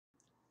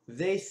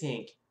They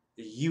think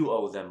you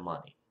owe them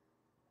money.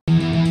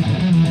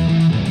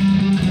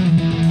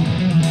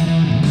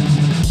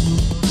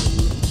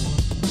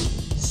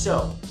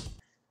 So,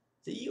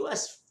 the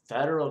US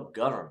federal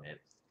government,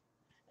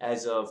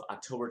 as of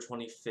October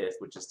 25th,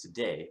 which is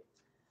today,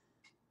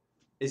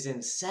 is in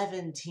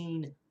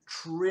 $17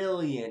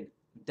 trillion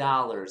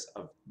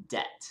of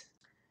debt.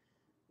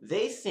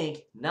 They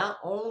think not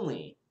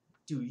only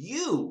do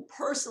you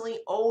personally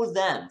owe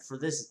them for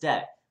this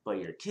debt, but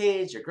your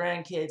kids, your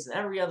grandkids, and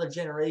every other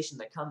generation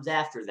that comes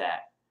after that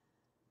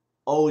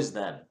owes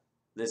them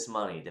this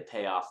money to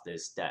pay off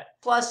this debt.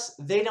 Plus,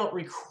 they don't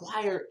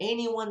require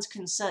anyone's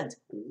consent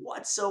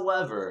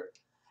whatsoever.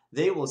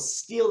 They will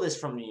steal this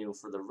from you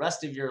for the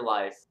rest of your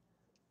life.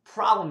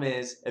 Problem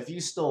is, if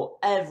you stole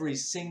every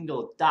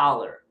single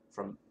dollar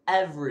from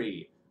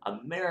every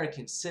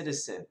American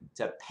citizen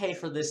to pay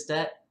for this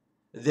debt,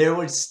 there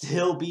would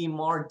still be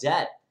more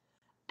debt.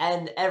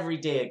 And every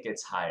day it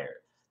gets higher.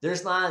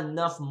 There's not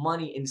enough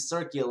money in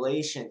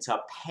circulation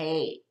to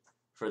pay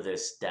for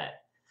this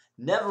debt.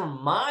 Never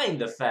mind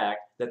the fact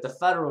that the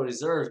Federal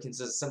Reserve can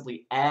just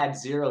simply add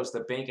zeros to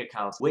bank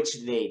accounts,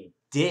 which they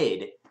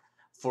did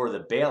for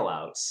the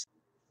bailouts.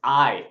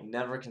 I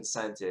never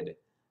consented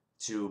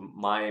to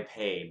my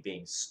pay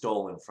being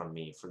stolen from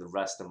me for the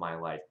rest of my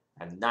life,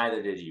 and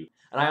neither did you.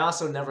 And I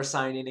also never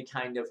signed any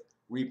kind of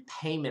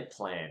repayment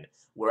plan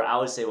where I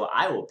would say, well,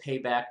 I will pay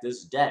back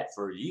this debt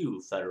for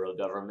you, federal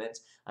government,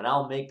 and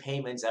I'll make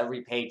payments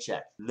every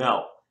paycheck.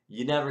 No,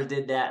 you never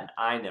did that, and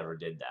I never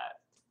did that.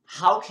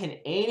 How can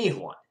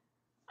anyone,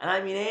 and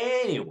I mean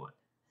anyone,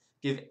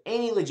 give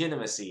any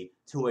legitimacy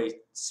to a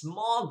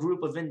small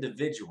group of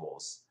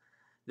individuals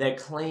that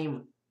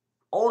claim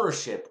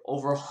ownership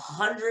over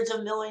hundreds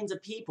of millions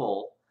of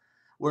people,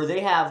 where they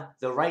have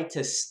the right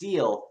to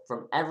steal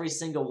from every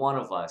single one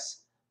of us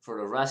for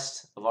the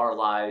rest of our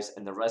lives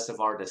and the rest of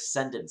our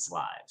descendants'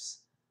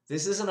 lives?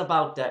 This isn't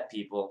about debt,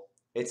 people.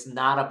 It's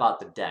not about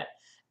the debt.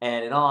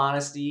 And in all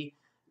honesty,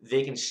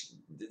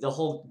 the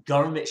whole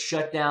government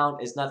shutdown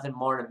is nothing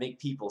more to make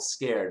people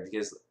scared,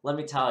 because let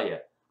me tell you,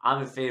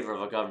 I'm in favor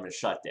of a government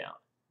shutdown.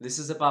 This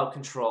is about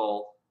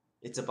control.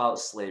 It's about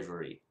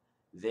slavery.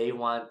 They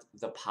want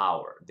the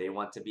power. They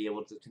want to be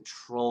able to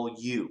control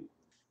you.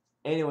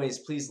 Anyways,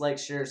 please like,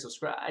 share,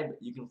 subscribe.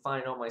 You can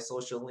find all my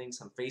social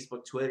links on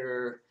Facebook,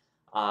 Twitter,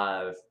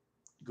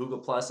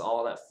 Google+,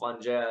 all that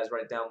fun jazz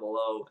right down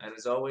below. And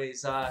as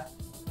always,